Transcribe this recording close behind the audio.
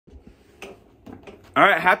All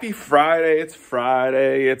right, happy Friday. It's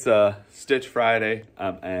Friday. It's a Stitch Friday,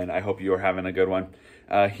 and I hope you are having a good one.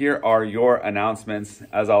 Here are your announcements.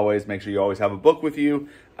 As always, make sure you always have a book with you.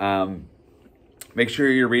 Make sure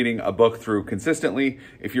you're reading a book through consistently.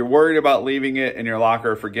 If you're worried about leaving it in your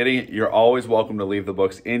locker or forgetting it, you're always welcome to leave the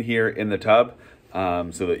books in here in the tub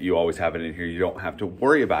so that you always have it in here. You don't have to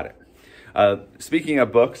worry about it. Speaking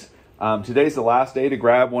of books, today's the last day to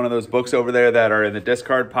grab one of those books over there that are in the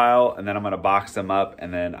discard pile, and then I'm going to box them up,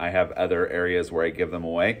 and then I have other areas where I give them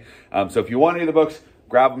away. So if you want any of the books,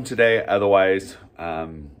 grab them today. Otherwise,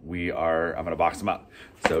 I'm going to box them up.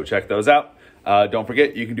 So check those out. Don't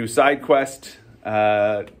forget, you can do side quest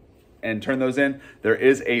and turn those in. There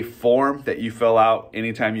is a form that you fill out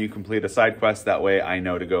anytime you complete a side quest. That way I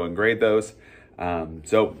know to go and grade those.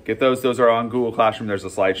 So get those. Those are on Google Classroom. There's a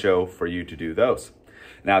slideshow for you to do those.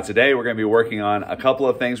 Now today we're going to be working on a couple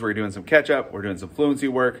of things. We're doing some catch up. We're doing some fluency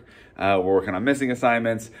work. We're working on missing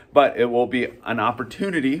assignments, but it will be an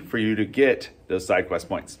opportunity for you to get those side quest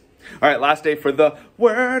points. All right, last day for the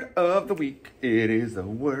word of the week. It is the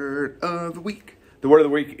word of the week. The word of the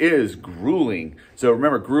week is grueling. So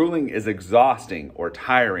remember, grueling is exhausting or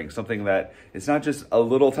tiring, something that it's not just a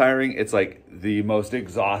little tiring, it's like the most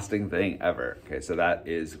exhausting thing ever. Okay, so that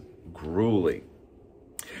is grueling.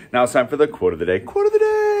 Now it's time for the quote of the day. Quote of the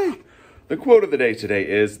day! The quote of the day today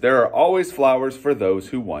is, "There are always flowers for those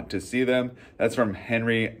who want to see them." That's from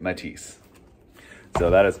Henry Matisse. So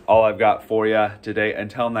that is all I've got for you today.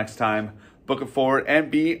 Until next time, book it forward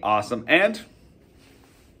and be awesome and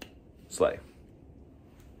slay.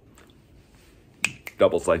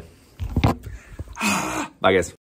 Double slay. Bye, guys.